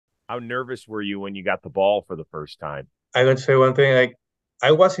How nervous were you when you got the ball for the first time? I got to say one thing. Like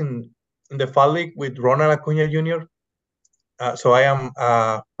I was in the fall league with Ronald Acuna Jr. So I am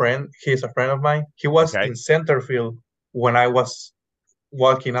a friend. He's a friend of mine. He was Okay. in center field when I was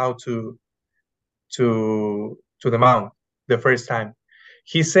walking out to the mound the first time.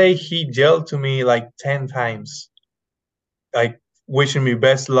 He say he yelled to me like 10 times, like wishing me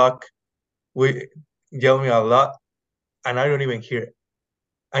best luck. We yelled me a lot, and I don't even hear it.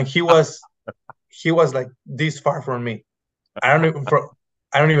 And he was like this far from me. I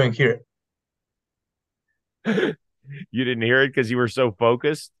don't even hear it. You didn't hear it because you were so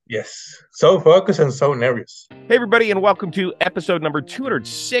focused. Yes. So focused and so nervous. Hey, everybody, and welcome to episode number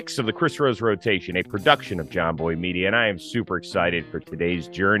 206 of the Chris Rose Rotation, a production of John Boy Media. And I am super excited for today's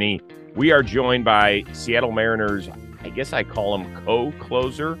journey. We are joined by Seattle Mariners, I guess I call him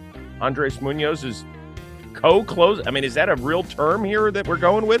co-closer. Andrés Muñoz is co-closer. I mean, is that a real term here that we're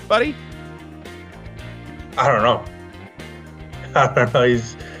going with, buddy? I don't know. I don't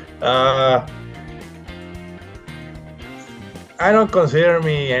know. Uh, I don't consider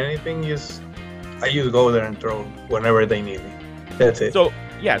me anything. I just go there and throw whenever they need me. That's it. So,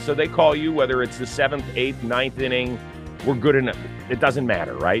 yeah, so they call you, whether it's the seventh, eighth, ninth inning, we're good enough. It doesn't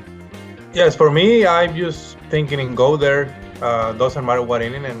matter, right? Yes, for me, I'm just thinking in go there. Doesn't matter what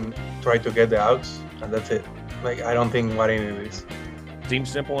inning and try to get the outs, and that's it. Like I don't think what inning it is. Seems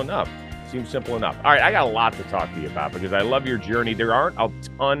simple enough. Seems simple enough. All right, I got a lot to talk to you about because I love your journey. There aren't a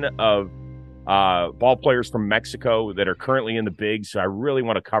ton of ball players from Mexico that are currently in the bigs, so I really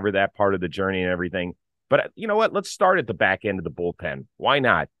want to cover that part of the journey and everything. But you know what? Let's start at the back end of the bullpen. Why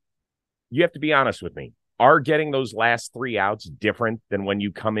not? You have to be honest with me. Are getting those last three outs different than when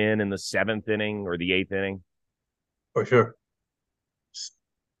you come in the seventh inning or the eighth inning? For sure.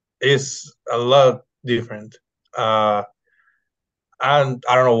 It's a lot different. Uh, and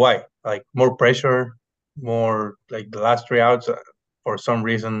I don't know why. Like more pressure, more like the last three outs. For some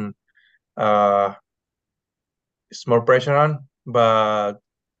reason, uh, it's more pressure on, but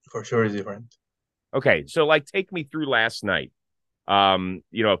for sure it's different. Okay, so like take me through last night. A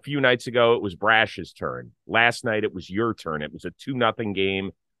few nights ago it was Brash's turn. Last night it was your turn. It was a 2-0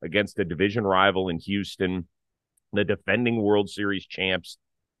 game against a division rival in Houston, the defending World Series champs.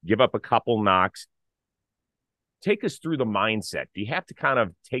 Give up a couple knocks. Take us through the mindset. Do you have to kind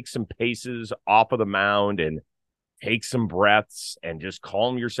of take some paces off of the mound and take some breaths and just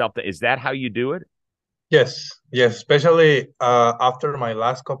calm yourself? Is that how you do it? Yes, yes. Especially after my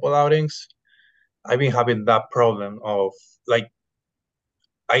last couple outings, I've been having that problem of like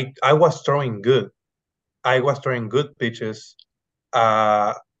I was throwing good. I was throwing good pitches.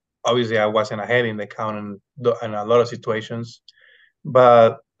 Uh, Obviously, I wasn't ahead in the count in a lot of situations,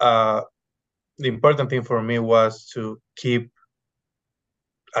 but the important thing for me was to keep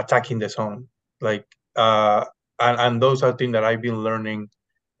attacking the zone. Like, and those are things that I've been learning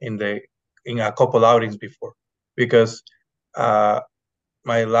in the in a couple outings before, because uh,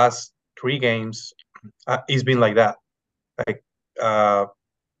 my last three games, it's been like that. Like, uh,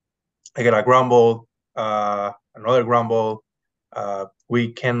 I get a ground ball, another ground ball.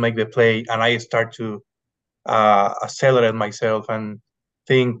 We can make the play, and I start to accelerate myself and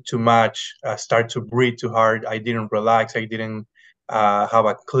think too much. Start to breathe too hard. I didn't relax. I didn't have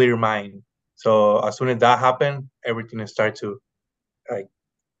a clear mind. So as soon as that happened, everything started to like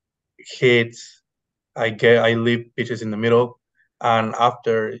hit. I leave pitches in the middle, and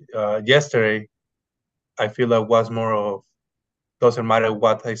after yesterday, I feel like was more of doesn't matter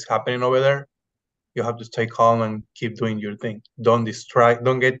what is happening over there. You have to stay calm and keep doing your thing. Don't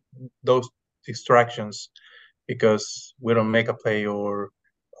get those distractions because we don't make a play or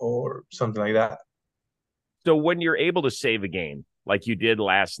something like that. So when you're able to save a game like you did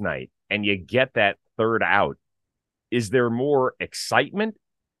last night and you get that third out, is there more excitement?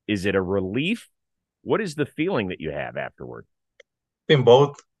 Is it a relief? What is the feeling that you have afterward? In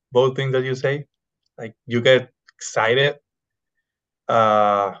both things that you say, like you get excited,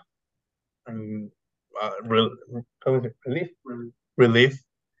 uh, and how is it? Relief,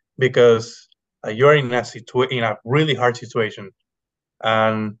 because you're in a really hard situation,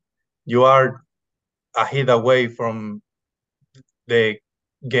 and you are a hit away from the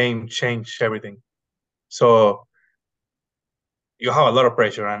game change everything. So you have a lot of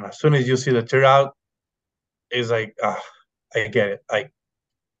pressure, and as soon as you see the third out, it's like, I get it.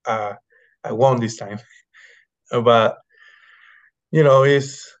 Uh, I won this time. But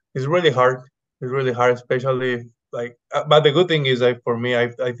it's really hard. It's really hard, especially like. But the good thing is, like for me, I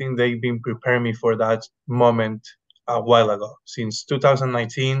think they've been preparing me for that moment a while ago. Since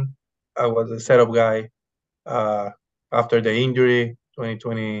 2019, I was a setup guy. Uh, After the injury,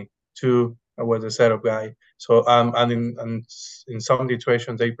 2020. 2, I was a setup guy. So and in some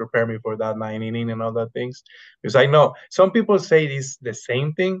situations they prepare me for that 9 inning and all that things, because I know some people say it's the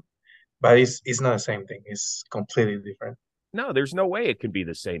same thing, but it's not the same thing. It's completely different. No, there's no way it can be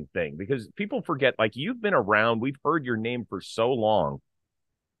the same thing because people forget, like, you've been around, we've heard your name for so long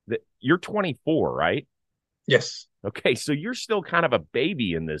that you're 24, right? Yes. Okay, so you're still kind of a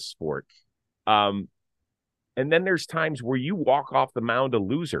baby in this sport. Um, and then there's times where you walk off the mound a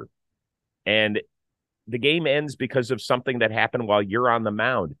loser and the game ends because of something that happened while you're on the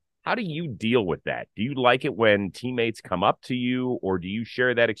mound. How do you deal with that? Do you like it when teammates come up to you, or do you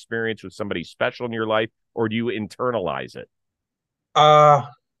share that experience with somebody special in your life, or do you internalize it? Uh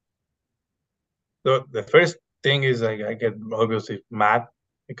the first thing is like I get obviously mad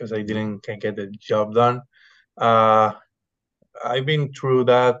because I didn't can get the job done. Uh I've been through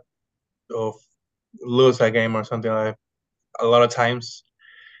that of lose a game or something like a lot of times.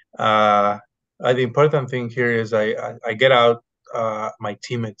 Uh, the important thing here is I get out my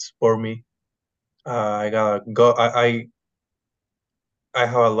teammates for me. I gotta go. I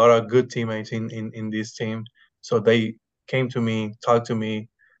have a lot of good teammates in this team, so they came to me, talked to me,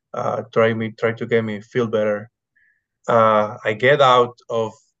 try to get me feel better. I get out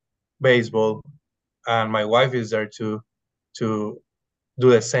of baseball, and my wife is there to do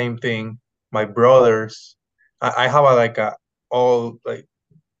the same thing. My brothers, I have a, like a all like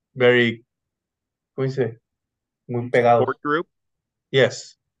very, ¿cómo dice? Muy pegados. Support group?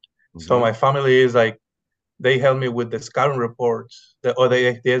 Yes. So Mm-hmm. my family is like they help me with the scouting reports. They help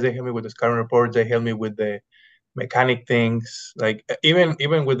me with the scouting reports. They help me with the mechanic things. Like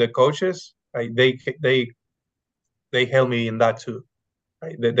even with the coaches, like they help me in that too.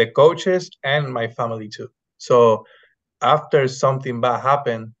 Right? The coaches and my family too. So after something bad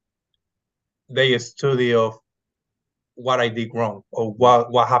happened, they study of what I did wrong or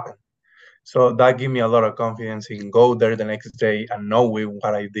what happened. So that gave me a lot of confidence in go there the next day and knowing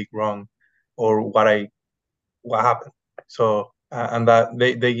what I did wrong or what happened. So and that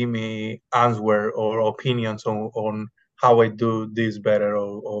they give me answer or opinions on how I do this better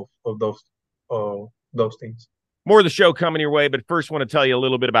or those things. More of the show coming your way, but first, I want to tell you a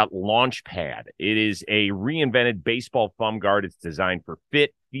little bit about Launchpad. It is a reinvented baseball thumb guard. It's designed for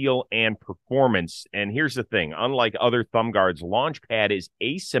fit, feel, and performance. And here's the thing: unlike other thumb guards, Launchpad is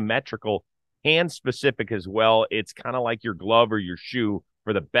asymmetrical, hand specific as well. It's kind of like your glove or your shoe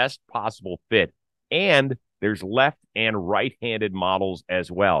for the best possible fit. And there's left and right-handed models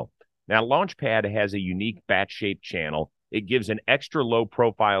as well. Now, Launchpad has a unique bat-shaped channel. It gives an extra low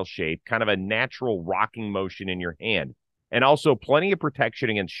profile shape, kind of a natural rocking motion in your hand. And also plenty of protection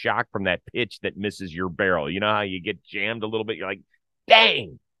against shock from that pitch that misses your barrel. You know how you get jammed a little bit? You're like,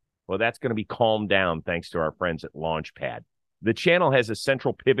 dang. Well, that's going to be calmed down thanks to our friends at Launchpad. The channel has a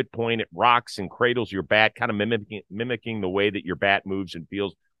central pivot point. It rocks and cradles your bat, kind of mimicking the way that your bat moves and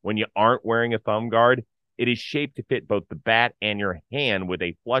feels when you aren't wearing a thumb guard. It is shaped to fit both the bat and your hand with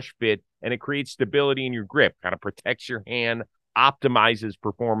a flush fit, and it creates stability in your grip, kind of protects your hand, optimizes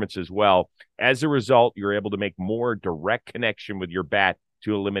performance as well. As a result, you're able to make more direct connection with your bat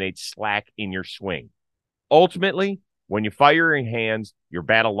to eliminate slack in your swing. Ultimately, when you fire your hands, your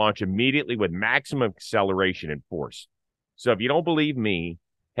bat will launch immediately with maximum acceleration and force. So if you don't believe me,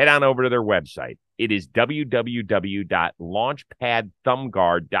 head on over to their website. It is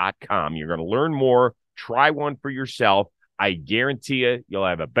www.launchpadthumbguard.com. You're going to learn more. Try one for yourself. I guarantee you'll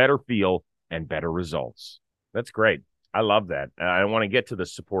have a better feel and better results. That's great. I love that. I want to get to the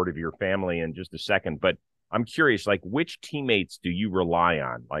support of your family in just a second, but I'm curious, like, which teammates do you rely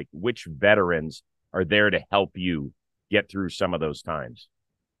on? Like, which veterans are there to help you get through some of those times?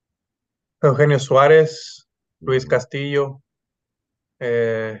 Eugenio Suarez, Luis Mhm. Castillo,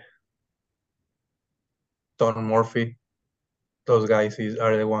 uh, Don Murphy. Those guys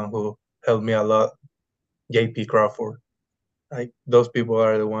are the one who helped me a lot. JP Crawford. Like those people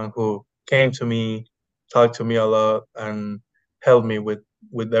are the one who came to me, talked to me a lot, and helped me with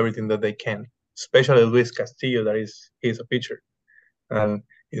everything that they can. Especially Luis Castillo, that he's a pitcher, and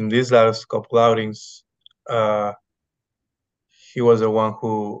in these last couple outings, uh, he was the one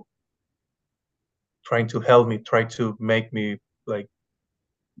who trying to help me, try to make me like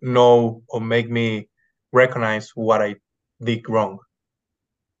know or make me recognize what I did wrong.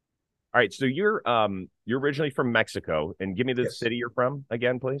 All right, so you're originally from Mexico, and give me the Yes, city you're from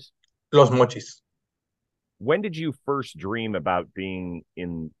again, please. Los Mochis. When did you first dream about being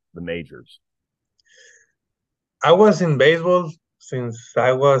in the majors? I was in baseball since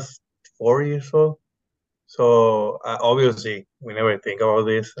I was 4 years old. So obviously, we never think about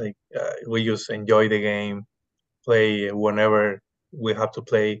this. Like we just enjoy the game, play whenever. we have to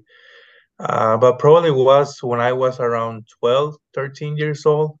play. But probably was when I was around 12, 13 years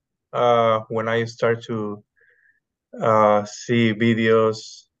old, when I start to see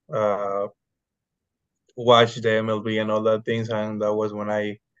videos, watch the MLB and all that things, and that was when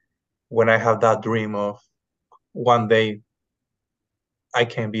I have that dream of one day I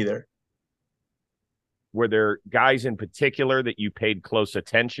can be there. Were there guys in particular that you paid close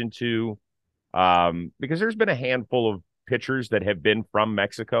attention to? Because there's been a handful of pitchers that have been from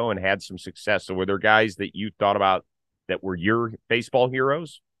Mexico and had some success. So were there guys that you thought about that were your baseball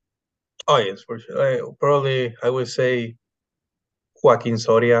heroes? Oh yes, for sure. Probably I would say Joaquin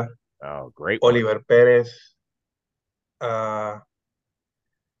Soria, Oh, great one. Oliver Perez. Uh,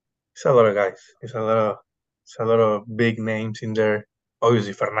 it's a lot of guys. It's a lot of big names in there.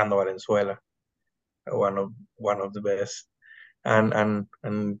 Obviously, Fernando Valenzuela, one of the best. And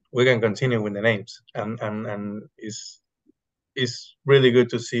we can continue with the names. And it's really good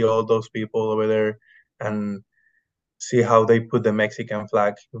to see all those people over there and see how they put the Mexican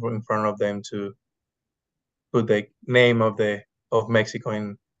flag in front of them to put the name of Mexico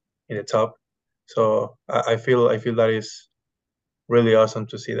in the top. So I feel that is really awesome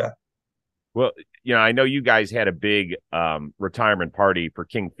to see that. Well, I know you guys had a big retirement party for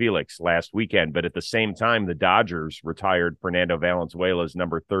King Felix last weekend, but at the same time, the Dodgers retired Fernando Valenzuela's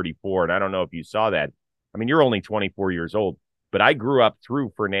number 34. And I don't know if you saw that. I mean, you're only 24 years old, but I grew up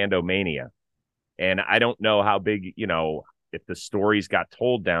through Fernando Mania. And I don't know how big, if the stories got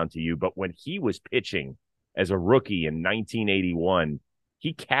told down to you, but when he was pitching as a rookie in 1981,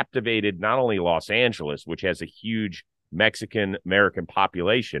 he captivated not only Los Angeles, which has a huge Mexican American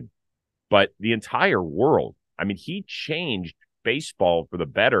population, but the entire world. I mean, he changed baseball for the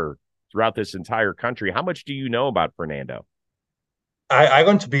better throughout this entire country. How much do you know about Fernando? I'm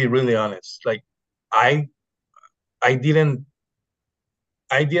going to be really honest. Like I I didn't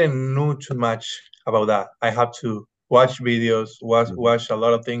I didn't know too much about that. I have to watch videos, watch a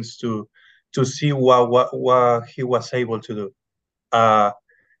lot of things to see what he was able to do. Uh,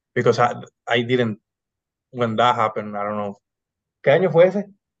 because I didn't when that happened. I don't know. ¿Qué año fue ese?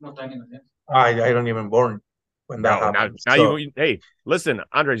 No está ni naciendo. I don't even born when that No, now, happened. now you, hey, listen,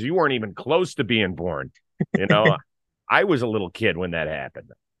 Andres, you weren't even close to being born. You know, I was a little kid when that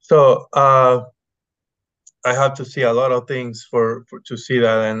happened. So I have to see a lot of things for to see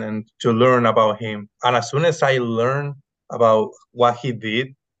that and to learn about him. And as soon as I learn about what he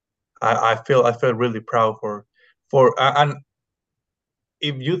did, I feel really proud and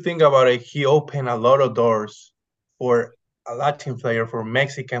if you think about it, he opened a lot of doors for a Latin player, for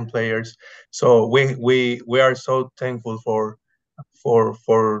Mexican players. So we are so thankful for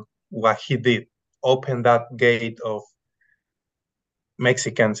what he did. Open that gate of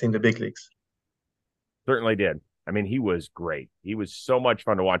Mexicans in the big leagues. Certainly did. I mean, he was great. He was so much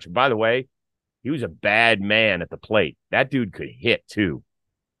fun to watch. And by the way, he was a bad man at the plate. That dude could hit too.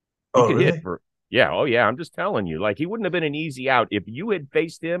 He Oh, could hit really? for, yeah. Oh, yeah. I'm just telling you. Like, he wouldn't have been an easy out. If you had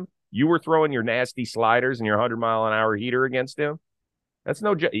faced him, you were throwing your nasty sliders and your 100-mile-an-hour heater against him. That's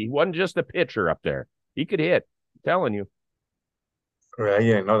he wasn't just a pitcher up there. He could hit. I'm telling you. Right, I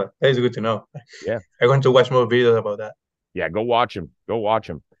didn't know that. That is good to know. Yeah. I'm going to watch more videos about that. Yeah. Go watch him. Go watch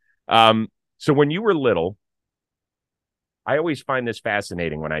him. So when you were little, I always find this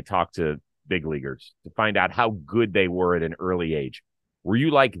fascinating when I talk to big leaguers to find out how good they were at an early age. Were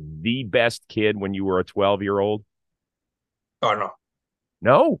you like the best kid when you were a 12-year-old? Oh no.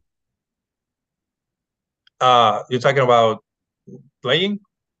 No. You're talking about playing?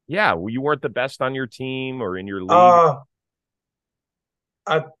 Yeah. Well, you weren't the best on your team or in your league. Uh,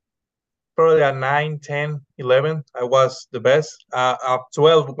 at probably at 9, 10, 11, I was the best. At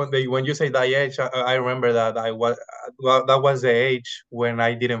 12, when you say that age, I remember that I was well, that was the age when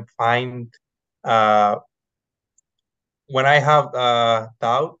I didn't find uh when I have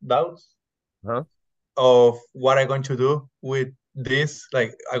doubts Huh? of what I'm going to do with this.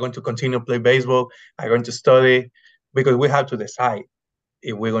 Like I'm going to continue play baseball. I'm going to study because we have to decide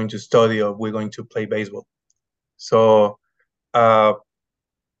if we're going to study or we're going to play baseball. So, uh,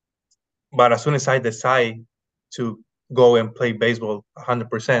 but as soon as I decide to go and play baseball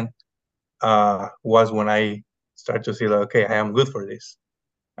 100%, was when I start to see like, okay, I am good for this.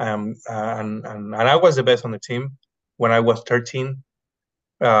 And I was the best on the team when I was 13,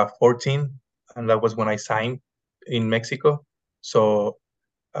 14, and that was when I signed in Mexico. So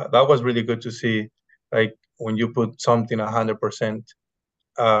that was really good to see. Like when you put something 100%,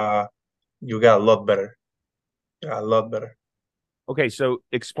 uh, you get a lot better, a lot better. Okay, so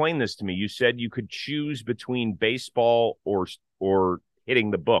explain this to me. You said you could choose between baseball or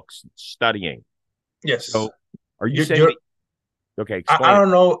hitting the books, studying. Yes, So, are you you, saying you're that? Okay, I explain it.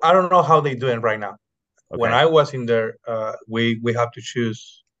 don't know. I don't know how they do it right now. When Okay. I was in there, we have to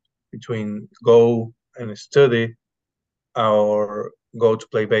choose between go and study or go to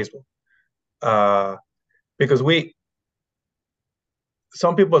play baseball. Uh, because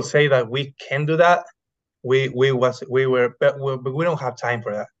some people say that we can do that. We were, but we don't have time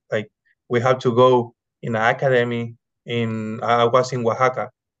for that. Like we have to go in an academy. I was in Oaxaca.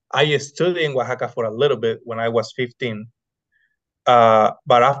 I studied in Oaxaca for a little bit when I was 15.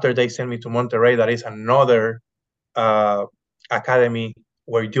 But after they sent me to Monterrey, that is another uh, academy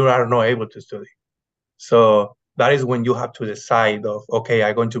where you are not able to study. So that is when you have to decide of, okay,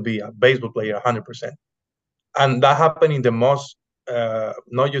 I'm going to be a baseball player 100%. And that happened in the most,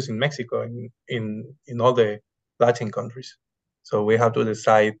 not just in Mexico, in all the Latin countries. So we have to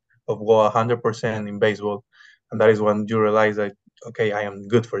decide of go 100% in baseball. And that is when you realize that, okay, I am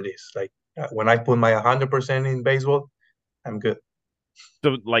good for this. Like when I put my 100% in baseball, I'm good.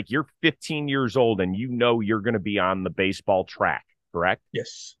 So, like, you're 15 years old and you know you're going to be on the baseball track, correct?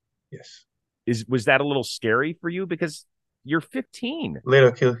 Yes. Yes. Was that a little scary for you because you're 15?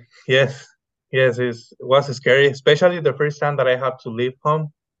 Little kid. Yes. Yes, it was scary, especially the first time that I had to leave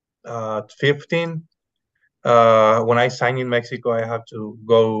home at 15. When I signed in Mexico, I have to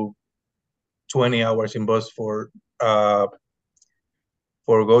go 20 hours in bus uh,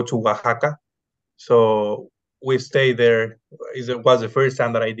 for go to Oaxaca. So we stayed there. It was the first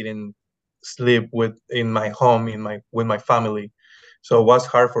time that I didn't sleep in my home with my family. So it was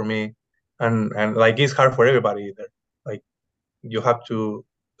hard for me, and like it's hard for everybody either. Like you have to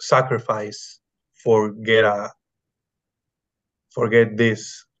sacrifice for forget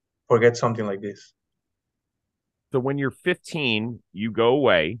this, forget something like this. So, when you're 15, you go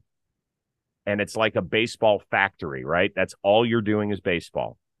away and it's like a baseball factory, right? That's all you're doing is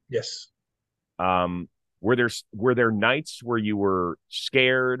baseball. Yes, Um, were there nights where you were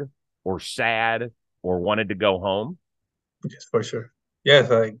scared or sad or wanted to go home? yes, for sure. Yes,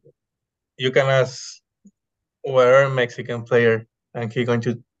 like you can ask whatever Mexican player, and he going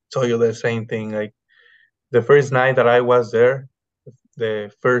to tell you the same thing. Like the first night that I was there,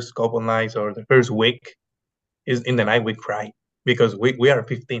 the first couple nights or the first week is in the night we cry because we are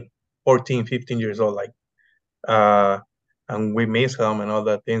 15, 14, 15 years old. Like uh, and we miss home and all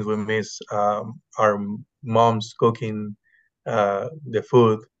that things. We miss our moms cooking the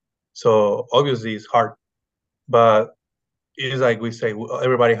food. So obviously it's hard, but it's like we say,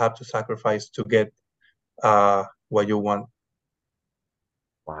 everybody have to sacrifice to get what you want.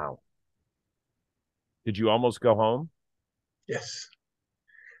 Wow. Did you almost go home? Yes.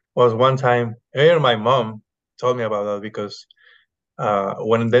 Was one time, even my mom told me about that because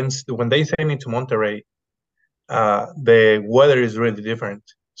when they sent me to Monterrey, the weather is really different.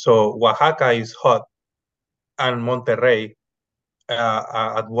 So Oaxaca is hot, and Monterrey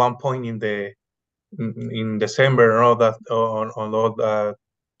at one point in December and all that on all the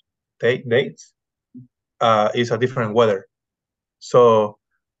dates is a different weather. So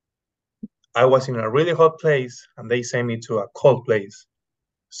I was in a really hot place, and they sent me to a cold place.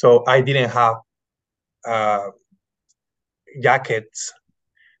 So I didn't have uh, jackets.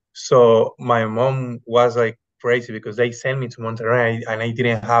 So my mom was like crazy because they sent me to Monterrey and I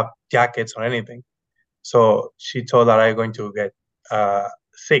didn't have jackets or anything. So she told that I'm going to get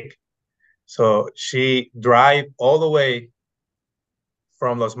sick. So she drive all the way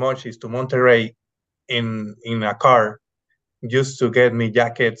from Los Mochis to Monterrey in a car just to get me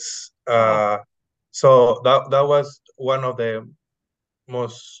jackets. Oh, So that was one of the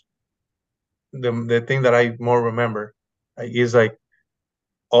most the thing that I more remember is like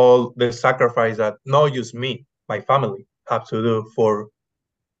all the sacrifice that not just me, my family have to do for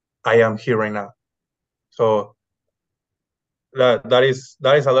I am here right now. So that is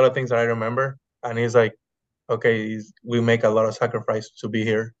a lot of things that I remember, and it's like okay, we make a lot of sacrifice to be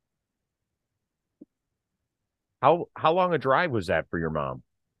here. how long a drive was that for your mom?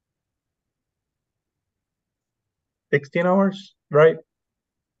 16 hours, right?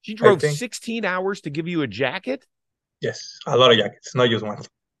 She I drove think 16 hours to give you a jacket? yes, a lot of jackets, not just one.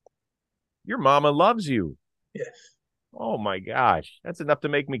 Your mama loves you. Yes, Oh my gosh. That's enough to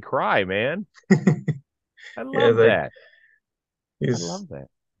make me cry, man. I yes, love like that. I it's love that.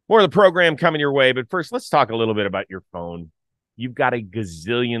 More of the program coming your way, but first, let's talk a little bit about your phone. You've got a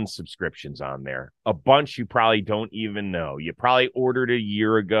gazillion subscriptions on there, a bunch you probably don't even know. You probably ordered a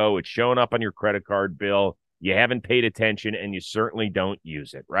year ago. It's showing up on your credit card bill. You haven't paid attention, and you certainly don't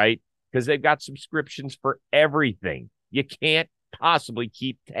use it, right? Because they've got subscriptions for everything. You can't possibly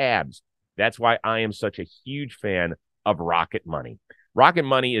keep tabs. That's why I am such a huge fan of Rocket Money. Rocket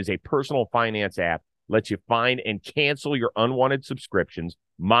Money is a personal finance app lets you find and cancel your unwanted subscriptions,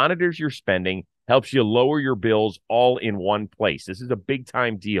 monitors your spending, helps you lower your bills all in one place. This is a big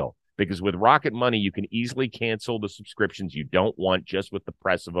time deal because with Rocket Money, you can easily cancel the subscriptions you don't want just with the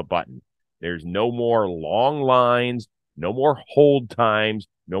press of a button. There's no more long lines, no more hold times,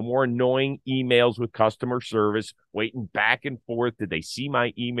 no more annoying emails with customer service, waiting back and forth. Did they see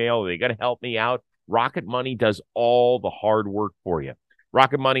my email? Are they going to help me out? Rocket Money does all the hard work for you.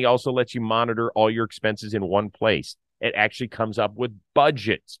 Rocket Money also lets you monitor all your expenses in one place. It actually comes up with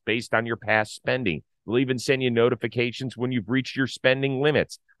budgets based on your past spending. They'll even send you notifications when you've reached your spending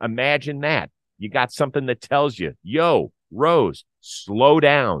limits. Imagine that. You got something that tells you, yo, Rose, slow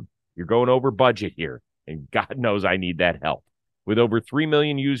down. You're going over budget here. And God knows I need that help. With over 3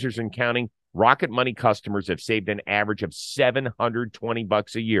 million users and counting, Rocket Money customers have saved an average of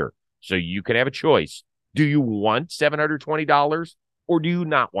 $720 a year. So you can have a choice. Do you want $720 or do you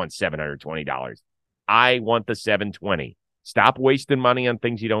not want $720? I want the 720. Stop wasting money on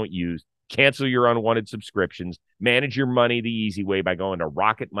things you don't use. Cancel your unwanted subscriptions. Manage your money the easy way by going to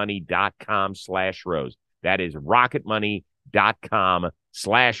rocketmoney.com/Rose. That is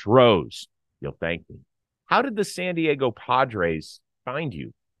rocketmoney.com/Rose. You'll thank me. How did the San Diego Padres find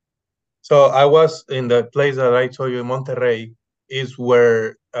you? So I was in the place that I told you in Monterrey is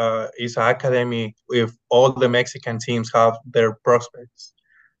where is an academy with all the Mexican teams have their prospects.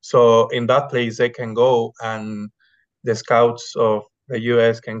 So in that place they can go and the scouts of the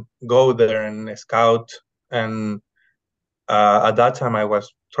US can go there and scout. And at that time I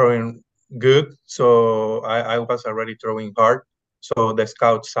was throwing good, so I was already throwing hard. So the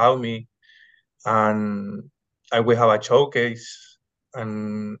scouts saw me, and we have a showcase,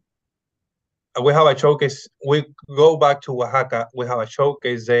 and we have a showcase. We go back to Oaxaca. We have a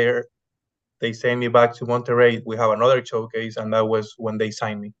showcase there. They send me back to Monterrey. We have another showcase, and that was when they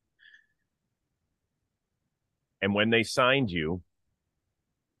signed me. And when they signed you,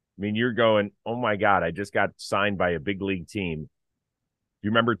 I mean, you're going, oh my God, I just got signed by a big league team. You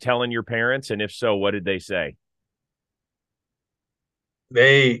remember telling your parents? And if so, what did they say?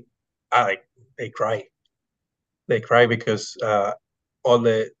 They cry. They cry because all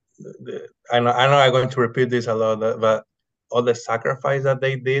the I know I'm going to repeat this a lot, but all the sacrifice that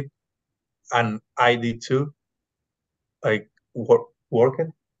they did, and I did too. Like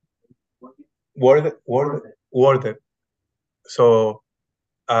working, worth it. So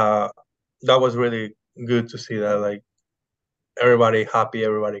that was really good to see that, like everybody happy,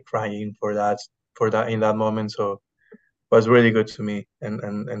 everybody crying for that in that moment. So it was really good to me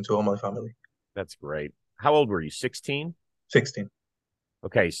and to all my family. That's great. How old were you? 16? 16.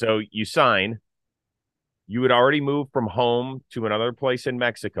 Okay, so you sign. You had already moved from home to another place in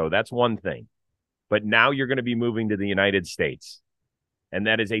Mexico. That's one thing. But now you're going to be moving to the United States. And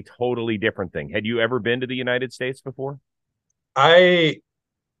that is a totally different thing. Had you ever been to the United States before? I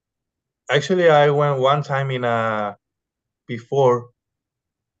went one time before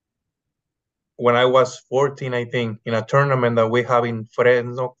when I was 14, I think, in a tournament that we have in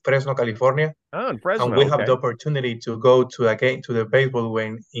Fresno, California. Oh, in And Fresno. we have Okay. the opportunity to go to a game, to the baseball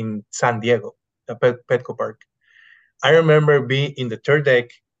game in San Diego, the Petco Park. I remember being in the third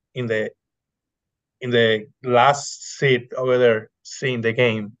deck in the last seat over there, seeing the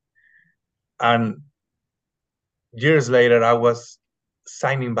game. And years later, I was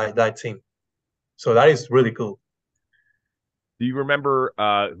signing by that team. So that is really cool. Do you remember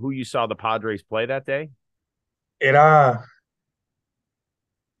who you saw the Padres play that day? Era,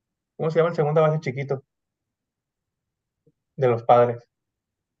 ¿cómo se llama el segundo base chiquito de los Padres?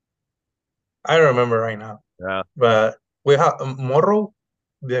 I don't remember right now. But we have Morrow,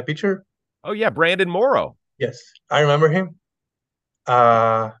 the pitcher. Oh, yeah, Brandon Morrow. Yes, I remember him.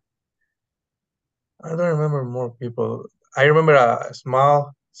 I don't remember more people. I remember a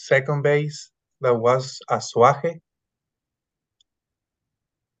small second base that was Asuaje.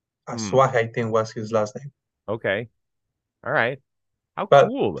 Asuaje, I think, was his last name. Okay. All right. How But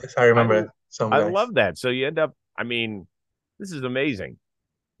cool. yes, I remember some guys. I love that. So you end up, I mean, this is amazing.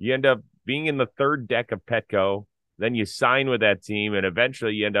 You end up being in the third deck of Petco, then you sign with that team, and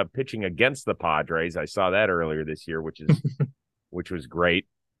eventually you end up pitching against the Padres. I saw that earlier this year, which was great.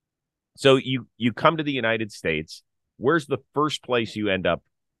 So you come to the United States. Where's the first place you end up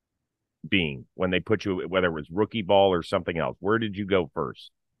being when they put you, whether it was rookie ball or something else? Where did you go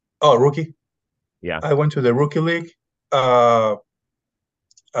first? Oh, rookie. Yeah. I went to the rookie league. I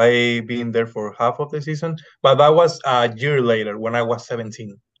been there for half of the season, but that was a year later when I was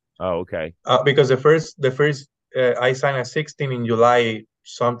 17. Oh, okay. Because the first I signed at 16 in July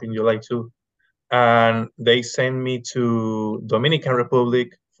 2, and they sent me to Dominican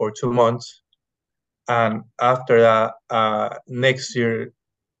Republic for 2 months, And after that, next year,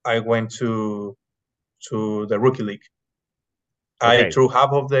 I went to the rookie league. I Okay. threw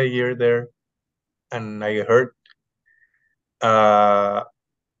half of the year there, and I hurt. Uh,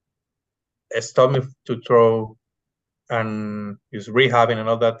 it stopped me to throw and just rehabbing and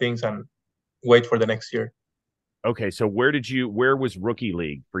all that things, and wait for the next year. Okay. So where was rookie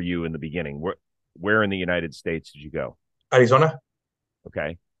league for you in the beginning? Where in the United States did you go? Arizona.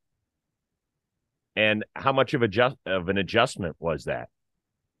 Okay. And how much of an adjustment was that?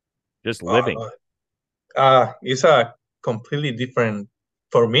 Just living, Uh, it's a completely different.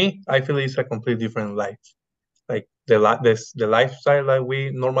 For me, I feel it's a completely different life. Like the lifestyle that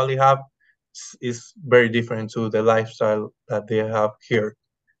we normally have is very different to the lifestyle that they have here.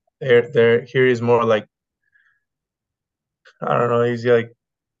 There here is more like, I don't know. It's like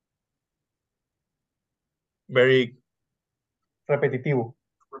very repetitivo,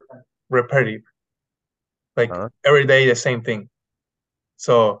 repetitive. Like huh? every day the same thing.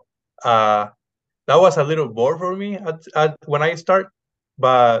 So uh, that was a little bored for me at when I start,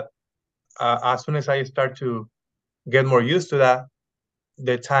 but as soon as I start to get more used to that,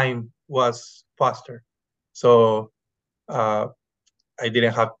 the time was faster. So uh, I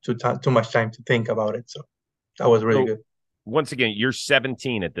didn't have too much time to think about it. So that was really So good. once again, you're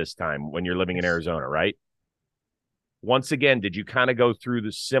 17 at this time when you're living in Yes. Arizona, right? Once again, did you kind of go through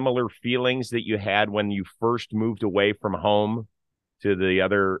the similar feelings that you had when you first moved away from home to the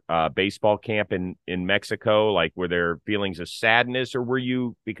other baseball camp in Mexico? Like, were there feelings of sadness, or were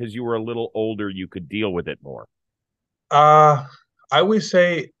you, because you were a little older, you could deal with it more? Uh, I would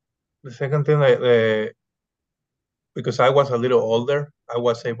say the second thing, like because I was a little older, I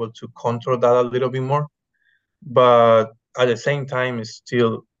was able to control that a little bit more. But at the same time, it's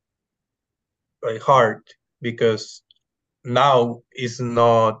still like hard because now it's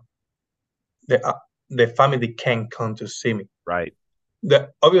not the family can come to see me. Right.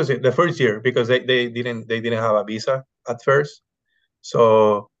 The obviously the first year because they didn't have a visa at first,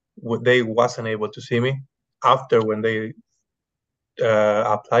 so they wasn't able to see me. After when they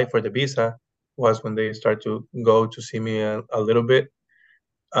apply for the visa was when they start to go to see me a little bit.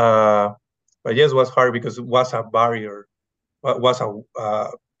 Uh, but yes, it was hard because it was a barrier, was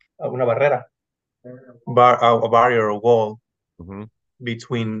una barrera, a barrier, a wall Hmm.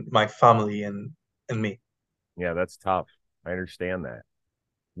 between my family and me. Yeah, that's tough. I understand that.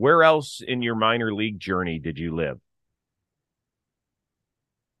 Where else in your minor league journey did you live?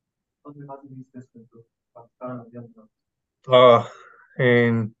 Uh,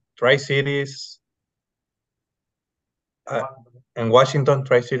 in Tri Cities, uh, in Washington,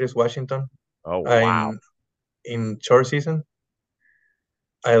 Tri Cities, Washington. Oh, wow. In short season,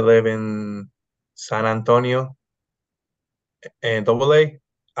 I live in San Antonio and Double A,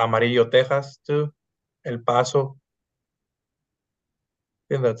 Amarillo, Texas too, El Paso.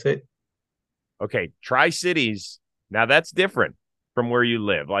 I think that's it. Okay, Tri Cities. Now that's different from where you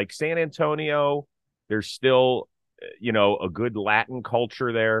live. Like San Antonio, there's still, a good Latin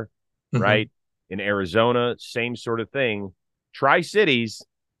culture there, Hmm. right? In Arizona, same sort of thing. Tri Cities,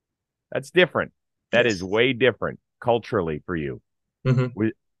 that's different. That is Yes. way different culturally for you. Hmm.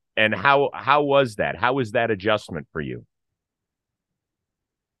 And how was that? How was that adjustment for you?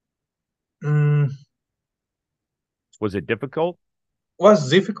 Mm, Was it difficult?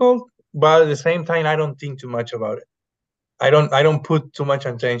 was difficult, but at the same time, I don't think too much about it. I don't put too much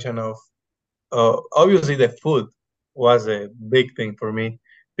attention of. Obviously, the food was a big thing for me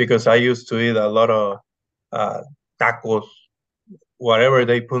because I used to eat a lot of uh, tacos, whatever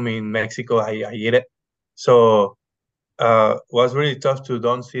they put me in Mexico, I eat it. So was really tough to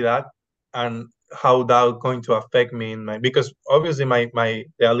don't see that and how that going to affect me in my, because obviously my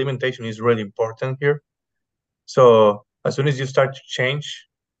the alimentation is really important here. So as soon as you start to change,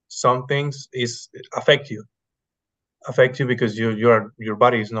 some things is affect you because your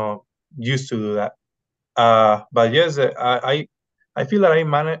body is not used to do that. But yes, I feel that I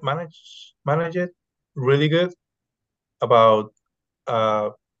manage it really good about uh,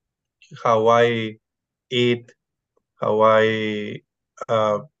 how I eat, how I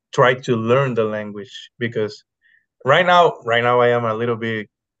uh, try to learn the language because right now I am a little bit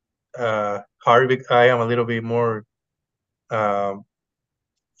hard. I am a little bit more um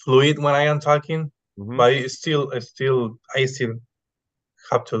fluid when I am talking, Hmm. but I still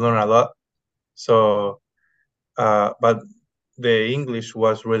have to learn a lot. So, but the English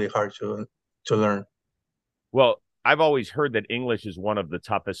was really hard to learn. Well, I've always heard that English is one of the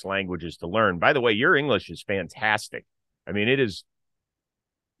toughest languages to learn. By the way, your English is fantastic. I mean, it is,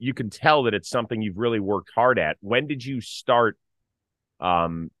 you can tell that it's something you've really worked hard at. When did you start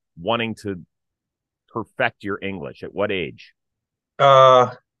wanting to perfect your English? At what age?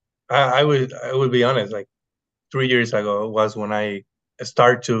 Uh, I would be honest. Like 3 years ago was when I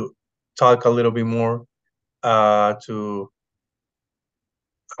start to talk a little bit more. To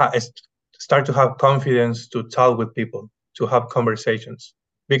start to have confidence to talk with people, to have conversations.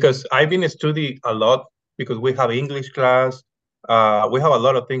 Because I've been studying a lot because we have English class. We have a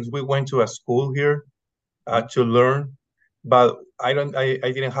lot of things. We went to a school here to learn, but I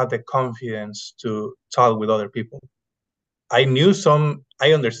didn't have the confidence to talk with other people. I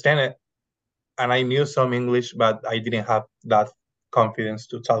understand it, and I knew some English, but I didn't have that confidence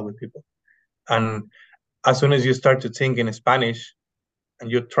to talk with people. And as soon as you start to think in Spanish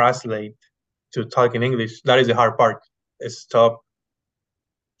and you translate to talk in English, that is the hard part. Stop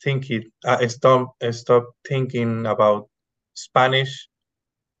stop thinking about Spanish,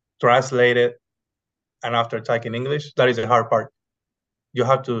 translate it, and after talking English, that is the hard part. You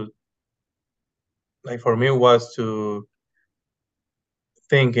have to, like for me, was to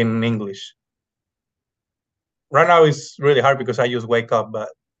think in English. Right now it's really hard because I just wake up, but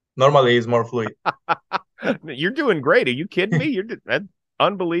normally it's more fluid. You're doing great. Are you kidding me? That's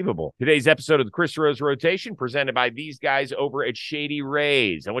unbelievable. Today's episode of the Chris Rose Rotation presented by these guys over at Shady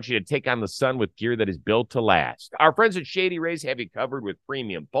Rays. I want you to take on the sun with gear that is built to last. Our friends at Shady Rays have you covered with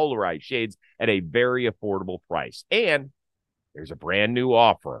premium polarized shades at a very affordable price. And there's a brand new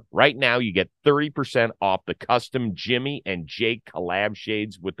offer. Right now, you get 30% off the custom Jimmy and Jake collab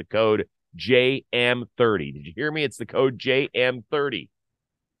shades with the code JM30. Did you hear me? It's the code JM30.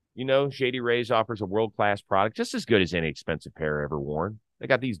 You know, Shady Rays offers a world-class product just as good as any expensive pair ever worn. They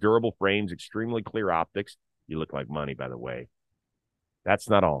got these durable frames, extremely clear optics. You look like money, by the way. That's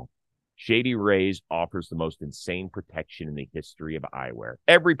not all. Shady Rays offers the most insane protection in the history of eyewear.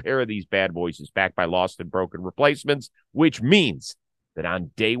 Every pair of these bad boys is backed by lost and broken replacements, which means that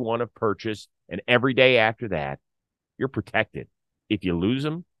on day one of purchase and every day after that, you're protected. If you lose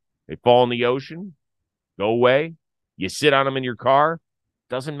them, they fall in the ocean, go away, you sit on them in your car,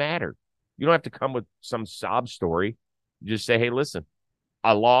 doesn't matter. You don't have to come with some sob story. You just say, hey, listen,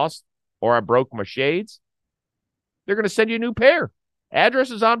 I lost or I broke my shades. They're going to send you a new pair.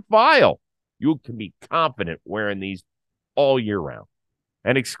 Address is on file. You can be confident wearing these all year round.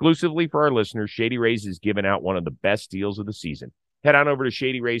 And exclusively for our listeners, Shady Rays is giving out one of the best deals of the season. Head on over to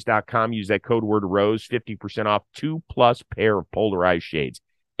shadyrays.com. Use that code word ROSE, 50% off 2+ pair of polarized shades.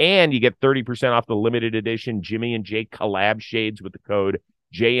 And you get 30% off the limited edition Jimmy and Jake collab shades with the code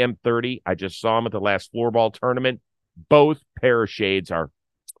JM30. I just saw them at the last floorball tournament. Both pair of shades are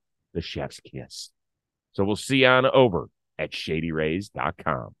the chef's kiss. So we'll see you on over at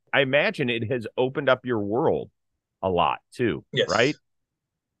shadyrays.com. I imagine it has opened up your world a lot too, Yes. right?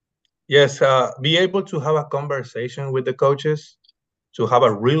 Yes, be able to have a conversation with the coaches, to have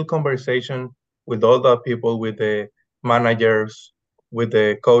a real conversation with all the people, with the managers, with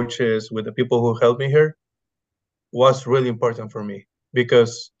the coaches, with the people who helped me here, was really important for me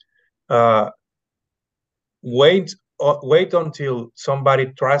because uh, wait until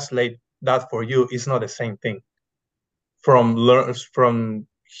somebody translate that for you is not the same thing from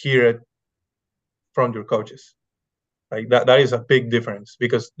here from your coaches. Like that is a big difference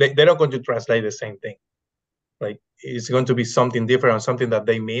because they're not going to translate the same thing. Like it's going to be something different or something that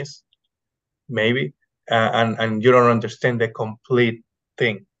they miss, maybe, and you don't understand the complete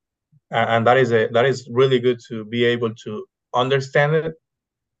thing. And that is really good to be able to understand it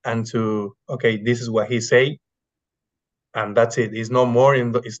and to okay, this is what he say, and that's it. It's no more,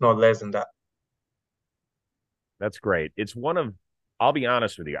 it's not less than that. That's great. It's one of, I'll be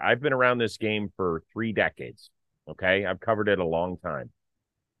honest with you, I've been around this game for 3 decades. Okay. I've covered it a long time.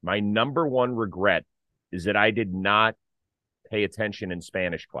 My number one regret is that I did not pay attention in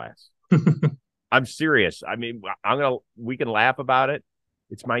Spanish class. I'm serious. I mean, we can laugh about it.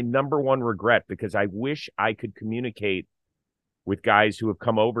 It's my number one regret because I wish I could communicate with guys who have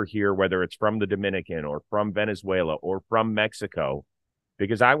come over here, whether it's from the Dominican or from Venezuela or from Mexico,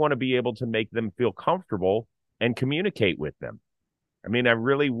 because I want to be able to make them feel comfortable and communicate with them. I mean,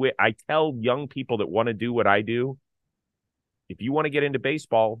 I tell young people that want to do what I do, if you want to get into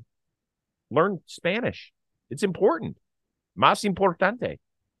baseball, learn Spanish. It's important. Más importante.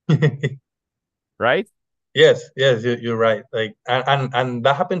 Right? Yes, you're right. Like, and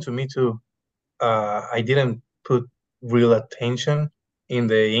that happened to me too. I didn't put real attention in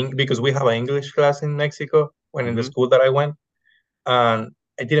because we have an English class in Mexico when in the school that I went, and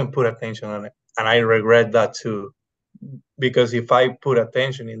I didn't put attention on it, and I regret that too, because if I put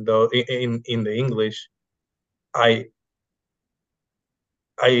attention in the English, I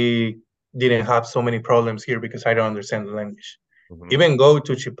didn't have so many problems here because I don't understand the language. Hmm. Even go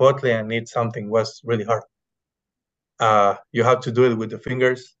to Chipotle and eat something was really hard. You have to do it with the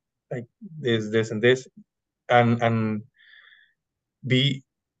fingers, like this, and this, and be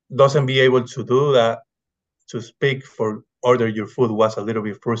doesn't be able to do that to speak for order your food was a little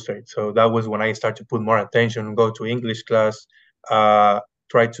bit frustrating. So that was when I started to put more attention, go to English class, uh,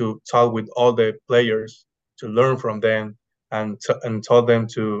 try to talk with all the players to learn from them, and tell them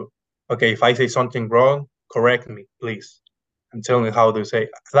to, okay, if I say something wrong, correct me, please, and tell me how to say.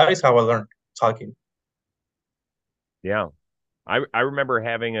 That is how I learned talking. Yeah. I remember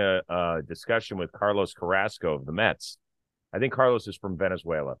having a discussion with Carlos Carrasco of the Mets. I think Carlos is from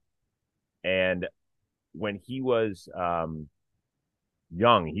Venezuela. And when he was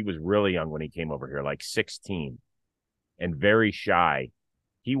young, he was really young when he came over here, like 16 and very shy.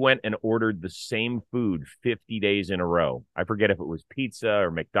 He went and ordered the same food 50 days in a row. I forget if it was pizza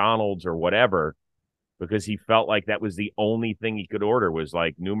or McDonald's or whatever, because he felt like that was the only thing he could order was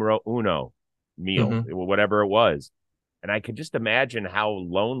like numero uno meal, Hmm. whatever it was. And I could just imagine how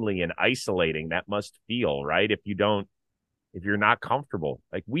lonely and isolating that must feel, right? If you're not comfortable.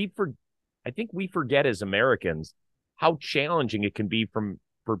 I think we forget as Americans how challenging it can be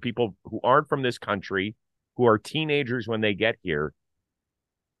for people who aren't from this country, who are teenagers when they get here.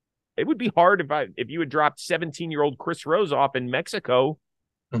 It would be hard if you had dropped 17-year-old Chris Rose off in Mexico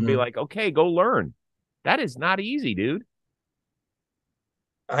and be Hmm. like, okay, go learn. That is not easy, dude.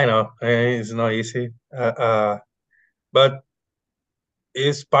 I know it's not easy, but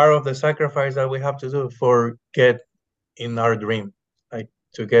it's part of the sacrifice that we have to do for get in our dream, like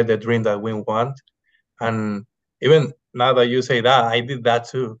to get the dream that we want. And even now that you say that, I did that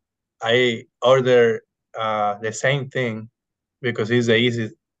too. I ordered the same thing because it's the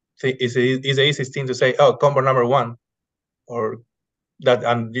easiest it's the easiest thing to say, oh, combo number one, or that,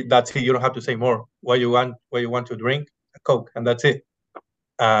 and that's it. You don't have to say more. What you want to drink, a Coke, and that's it.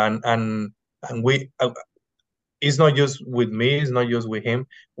 And we it's not just with me, it's not just with him,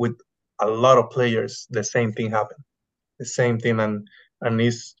 with a lot of players the same thing happened, the same thing. And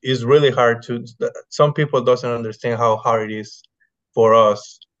it's really hard to, some people doesn't understand how hard it is for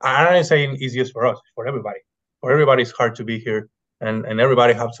us. I'm not saying it's just for us, for everybody it's hard to be here, and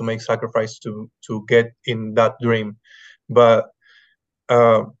everybody have to make sacrifice to get in that dream. But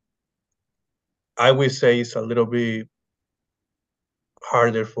uh, I would say it's a little bit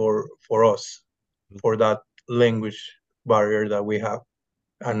harder for us, for that language barrier that we have.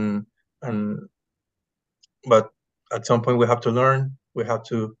 And and but at some point we have to learn, we have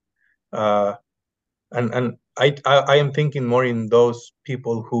to, uh, and I am thinking more in those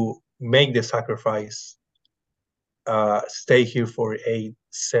people who make the sacrifice, stay here for 8,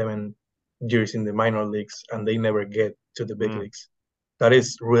 7 years in the minor leagues, and they never get to the big Mm. leagues. That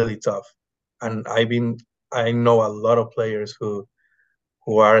is really tough. And I know a lot of players who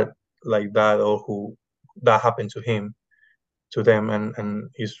are like that, or who that happened to them, and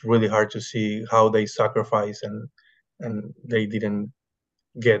it's really hard to see how they sacrifice, and they didn't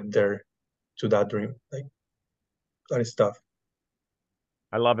get there to that dream. Like, that is tough.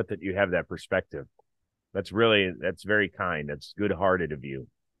 I love it that you have that perspective. That's very kind. That's good hearted of you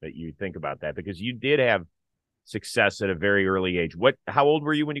that you think about that because you did have success at a very early age. How old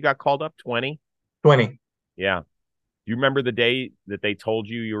were you when you got called up? 20? 20. Yeah. Do you remember the day that they told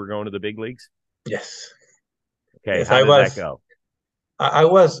you were going to the big leagues? Yes. Okay. Yes, How did that go? I'm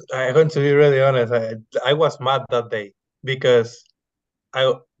going to be really honest. I was mad that day because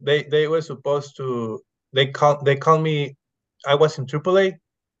they were supposed to, they called me. I was in AAA.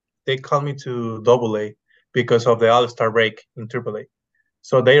 They called me to AA because of the All-Star break in AAA.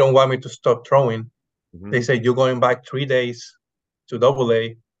 So they don't want me to stop throwing. Hmm. They said, you're going back 3 days to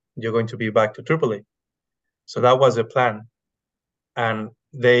AA. You're going to be back to AAA. So that was the plan. And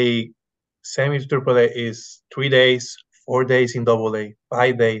they sent me to AAA is 3 days, 4 days in AA,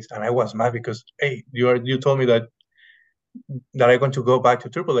 5 days. And I was mad because, hey, you told me that I'm going to go back to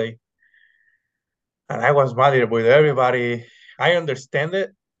AAA. And I was mad with everybody. I understand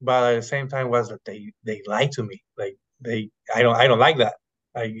it, but at the same time was that they lied to me. Like, I don't like that.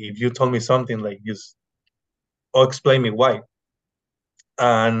 Like, if you told me something, like, just, or explain me why.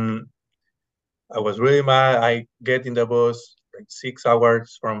 And I was really mad. I get in the bus like 6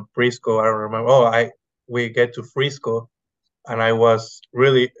 hours from Frisco. I don't remember. Oh, I we get to Frisco, and I was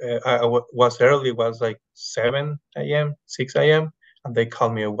really, was early. It was like 7 a.m., 6 a.m., and they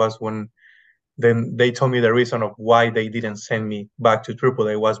called me. It was when then they told me the reason of why they didn't send me back to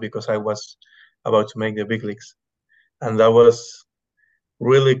AAA was because I was about to make the big leagues, and that was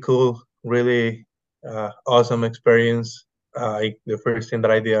really cool, really awesome experience. The first thing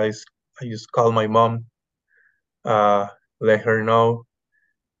that I did is I just called my mom. Uh, let her know.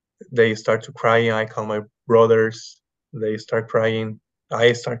 They start to crying. I call my brothers. They start crying.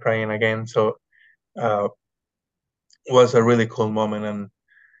 I start crying again. So uh, was a really cool moment,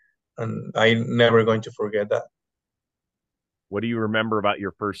 and I never going to forget that. What do you remember about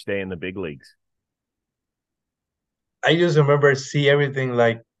your first day in the big leagues? I just remember see everything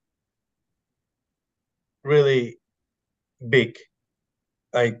like really big.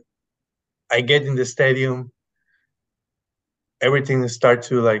 Like I get in the stadium, everything start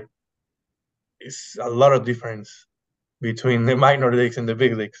to like it's a lot of difference between the minor leagues and the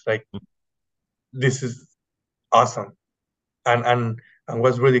big leagues. Like this is awesome, and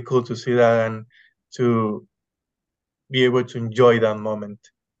was really cool to see that and to be able to enjoy that moment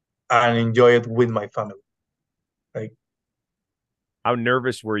and enjoy it with my family. Like How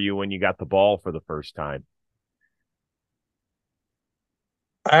nervous were you when you got the ball for the first time?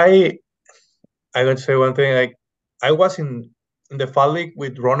 I I got to say one thing. Like I was in the fall league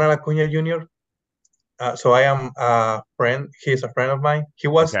with Ronald Acuna Jr. So I am a friend. He's a friend of mine. He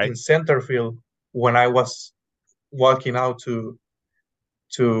was Okay. in center field when I was walking out to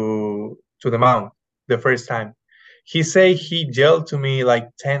the mound the first time. He say he yelled to me like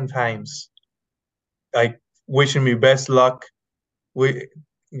 10 times, like wishing me best luck. We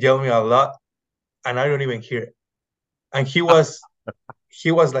yelled me a lot, and I don't even hear it. And he was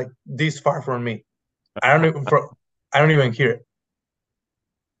like this far from me. I don't even hear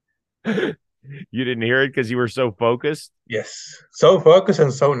it. You didn't hear it because you were so focused? Yes, so focused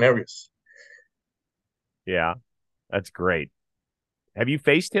and so nervous. Yeah, that's great. Have you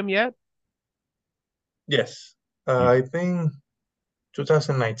faced him yet? Yes, You I think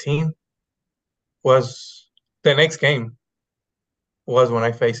 2019 was the next game was when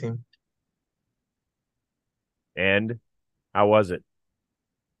I faced him. and how was it?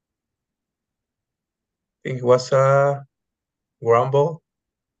 I think it was a ground ball.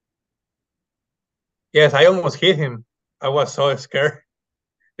 Yes, I almost hit him. I was so scared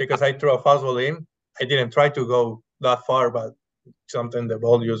because I threw a fastball in. I didn't try to go that far, but something the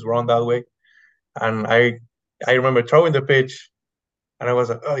ball just run that way. And I remember throwing the pitch, and I was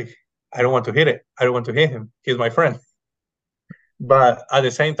like, oh, I don't want to hit it. I don't want to hit him. He's my friend. But at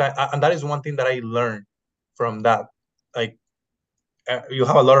the same time, and that is one thing that I learned from that. Like you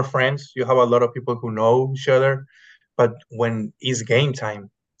have a lot of friends, you have a lot of people who know each other, but when it's game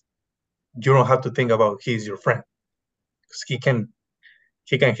time, you don't have to think about he's your friend because he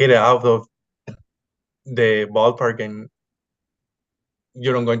can hit it out of the ballpark, and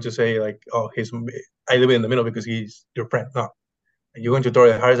you're not going to say like, oh, he's I live in the middle because he's your friend. No, you're going to throw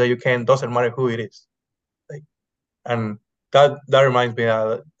it as hard as you can. Doesn't matter who it is. Like, and that reminds me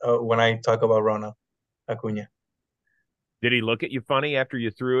when I talk about Ronald Acuna. Did he look at you funny after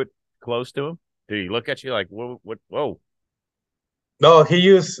you threw it close to him? Did he look at you like, whoa, what, whoa? No, he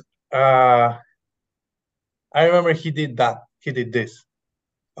used. I remember he did that. He did this.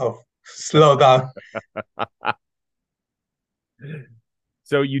 Oh, slow down.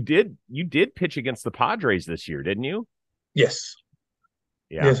 So you did pitch against the Padres this year, didn't you? Yes,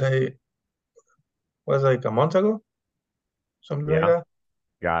 Yeah, yes. I was like a month ago, something like yeah, that.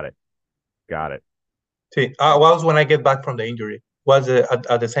 got it, got it. See, Well, was when I get back from the injury. Was at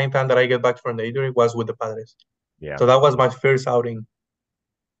the same time that I get back from the injury was with the Padres. yeah, So that was my first outing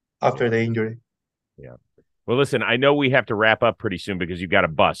after yeah, the injury. yeah. Well, listen, I know we have to wrap up pretty soon because you got a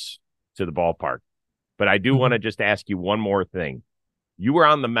bus to the ballpark, but I do want Mhm. to just ask you one more thing. You were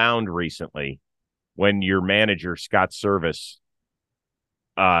on the mound recently when your manager Scott Service,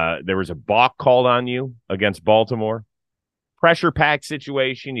 there was a balk called on you against Baltimore. Pressure pack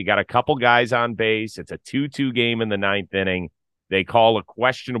situation. You got a couple guys on base. It's a 2-2 game in the ninth inning. They call a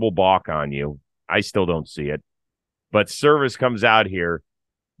questionable balk on you. I still don't see it. But Service comes out here.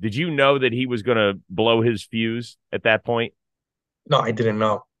 Did you know that he was going to blow his fuse at that point? No, I didn't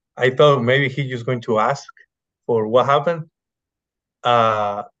know. I thought maybe he just going to ask for what happened,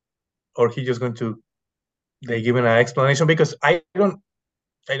 uh, or he just going to they give an explanation because I don't.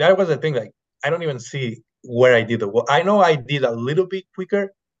 Like, that was the thing. Like I don't even see where I did the. I know I did a little bit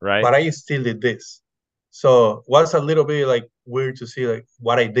quicker, Right? but I still did this. So was a little bit like weird to see like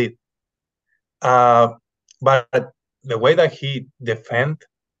what I did. Uh, but the way that he defend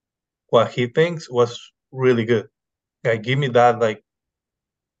what he thinks was really good. Like give me that like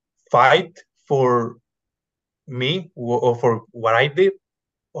fight for me or for what I did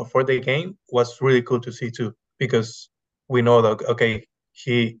or for the game was really cool to see too because we know that okay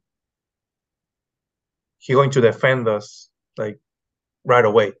he going to defend us like right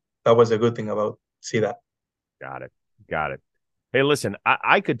away. That was a good thing about see that. Got it. Got it. Hey, listen,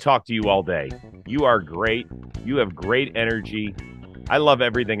 I could talk to you all day. You are great. You have great energy. I love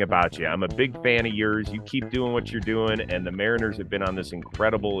everything about you. I'm a big fan of yours. You keep doing what you're doing, and the Mariners have been on this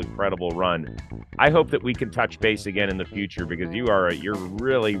incredible run. I hope that we can touch base again in the future because you're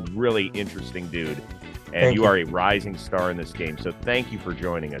really, really interesting dude, and Thank you you. are a rising star in this game. So thank you for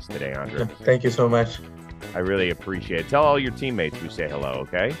joining us today, Andres. Thank you so much. I really appreciate it. Tell all your teammates we say hello,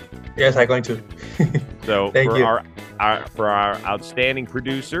 okay? Yes, I'm going to. So Thank for you. our outstanding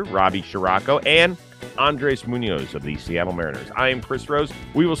producer, Robbie Scirocco, and Andrés Muñoz of the Seattle Mariners, I am Chris Rose.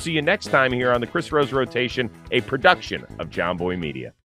 We will see you next time here on the Chris Rose Rotation, a production of John Boy Media.